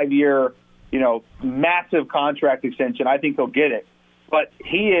a 5-year, massive contract extension. I think he'll get it. But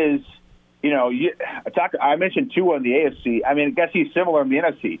he is, I mentioned Tua in the AFC. I mean, I guess he's similar in the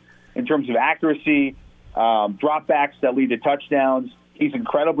NFC in terms of accuracy, dropbacks that lead to touchdowns. He's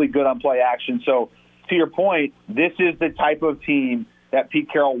incredibly good on play action. So, to your point, this is the type of team that Pete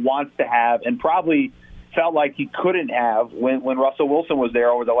Carroll wants to have and probably felt like he couldn't have when Russell Wilson was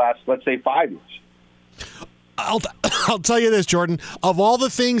there over the last, let's say, 5 years. I'll tell you this, Jordan. Of all the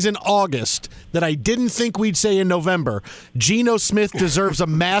things in August that I didn't think we'd say in November, Geno Smith deserves a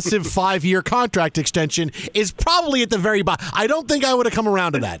massive 5-year contract extension is probably at the very bottom. I don't think I would have come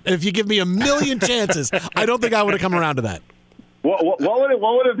around to that. If you give me a million chances, I don't think I would have come around to that. What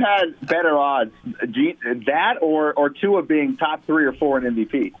would have had better odds? That or Tua being top 3 or 4 in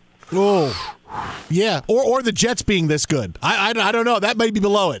MVP? Oh, yeah. Or the Jets being this good. I don't know. That may be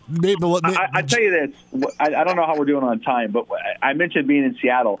below it. I tell you this. I don't know how we're doing on time, but I mentioned being in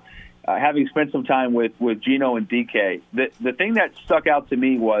Seattle, having spent some time with Geno and DK. The thing that stuck out to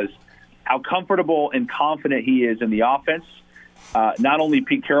me was how comfortable and confident he is in the offense. Not only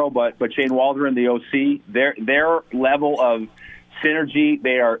Pete Carroll, but Shane Waldron, the OC. Their level of synergy,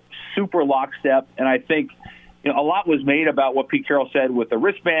 they are super lockstep, and I think a lot was made about what Pete Carroll said with the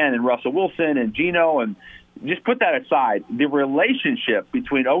wristband and Russell Wilson and Geno, and just put that aside. The relationship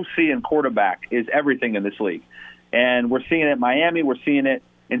between OC and quarterback is everything in this league. And we're seeing it in Miami. We're seeing it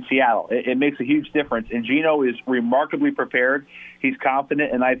in Seattle. It makes a huge difference. And Geno is remarkably prepared. He's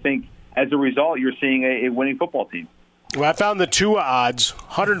confident. And I think as a result, you're seeing a winning football team. Well, I found the Tua odds,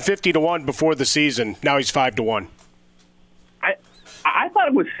 150-1 before the season. Now he's 5-1. I thought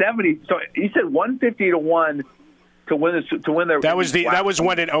it was 70. So you said 150-1 to win their. That was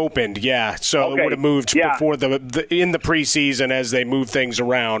when it opened. Yeah, so it would have moved before in the preseason as they move things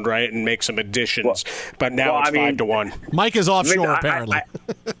around, right, and make some additions. But now it's 5-1. Mike is offshore apparently.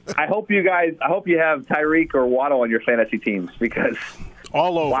 I hope you guys. I hope you have Tyreek or Waddle on your fantasy teams because.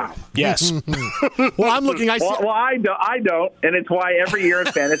 All over. Wow. Yes. Well, I'm looking. I don't, and it's why every year in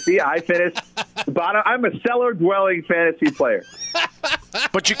fantasy I finish bottom. I'm a cellar-dwelling fantasy player.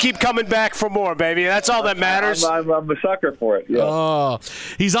 But you keep coming back for more, baby. That's all that matters. I'm a sucker for it. Yeah. Oh,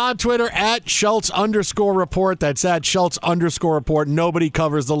 he's on Twitter at Schultz_report. That's at Schultz_report. Nobody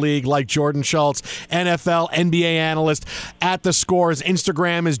covers the league like Jordan Schultz, NFL, NBA analyst at The Scores.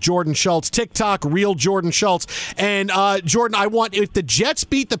 Instagram is Jordan Schultz. TikTok, Real Jordan Schultz. And Jordan, I want, if the Jets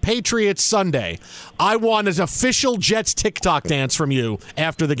beat the Patriots Sunday, I want an official Jets TikTok dance from you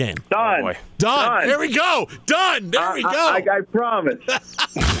after the game. Done. Oh, Done. There we go. Done. There we go. I promise.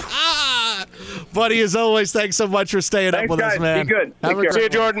 Buddy, as always, thanks so much for staying up with guys. us, man. Be good. See you,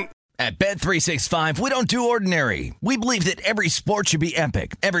 Jordan. At Bet365, we don't do ordinary. We believe that every sport should be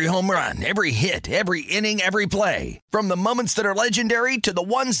epic. Every home run, every hit, every inning, every play. From the moments that are legendary to the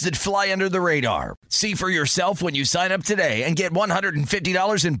ones that fly under the radar. See for yourself when you sign up today and get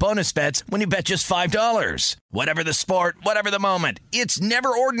 $150 in bonus bets when you bet just $5. Whatever the sport, whatever the moment, it's never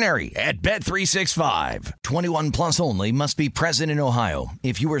ordinary at Bet365. 21 plus only. Must be present in Ohio.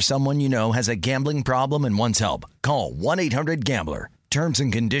 If you or someone you know has a gambling problem and wants help, call 1-800-GAMBLER. Terms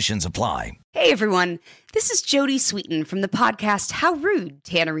and conditions apply. Hey, everyone. This is Jody Sweeten from the podcast How Rude,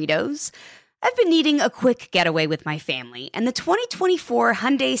 Tanneritos. I've been needing a quick getaway with my family, and the 2024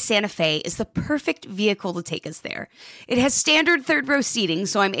 Hyundai Santa Fe is the perfect vehicle to take us there. It has standard third-row seating,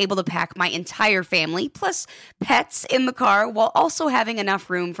 so I'm able to pack my entire family, plus pets, in the car, while also having enough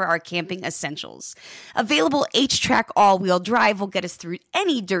room for our camping essentials. Available H-Track all-wheel drive will get us through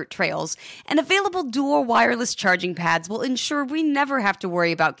any dirt trails, and available dual wireless charging pads will ensure we never have to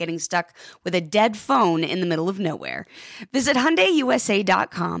worry about getting stuck with a dead phone in the middle of nowhere. Visit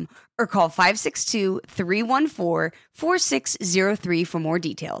HyundaiUSA.com or call 562-314-4603 for more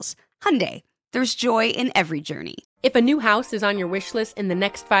details. Hyundai, there's joy in every journey. If a new house is on your wish list in the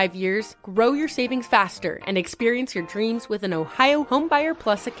next 5 years, grow your savings faster and experience your dreams with an Ohio Homebuyer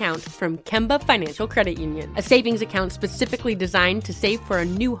Plus account from Kemba Financial Credit Union. A savings account specifically designed to save for a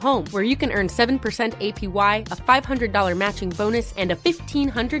new home where you can earn 7% APY, a $500 matching bonus, and a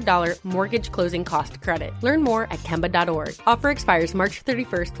 $1,500 mortgage closing cost credit. Learn more at Kemba.org. Offer expires March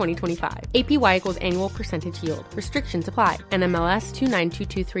 31st, 2025. APY equals annual percentage yield. Restrictions apply. NMLS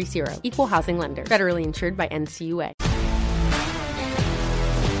 292230. Equal housing lender. Federally insured by NCUA.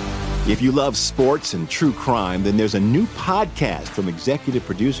 If you love sports and true crime, then there's a new podcast from executive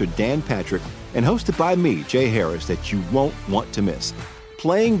producer Dan Patrick and hosted by me, Jay Harris, that you won't want to miss.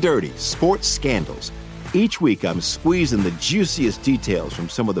 Playing Dirty: Sports Scandals. Each week, I'm squeezing the juiciest details from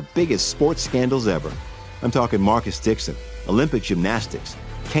some of the biggest sports scandals ever. I'm talking Marcus Dixon, Olympic gymnastics,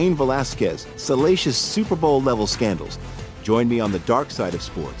 Cain Velasquez, salacious Super Bowl-level scandals. Join me on the dark side of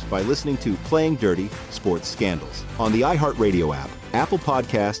sports by listening to Playing Dirty: Sports Scandals on the iHeartRadio app, Apple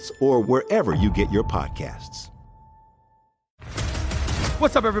Podcasts, or wherever you get your podcasts.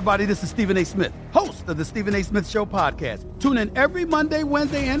 What's up, everybody? This is Stephen A. Smith, host of the Stephen A. Smith Show podcast. Tune in every Monday,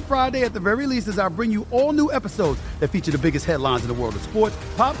 Wednesday, and Friday at the very least as I bring you all new episodes that feature the biggest headlines in the world of sports,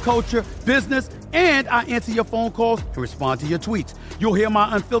 pop culture, business, and I answer your phone calls and respond to your tweets. You'll hear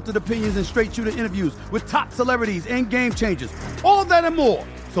my unfiltered opinions and straight-shooter interviews with top celebrities and game changers. All of that and more.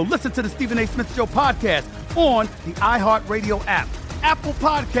 So listen to the Stephen A. Smith Show podcast on the iHeartRadio app, Apple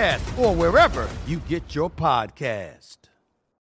Podcasts, or wherever you get your podcasts.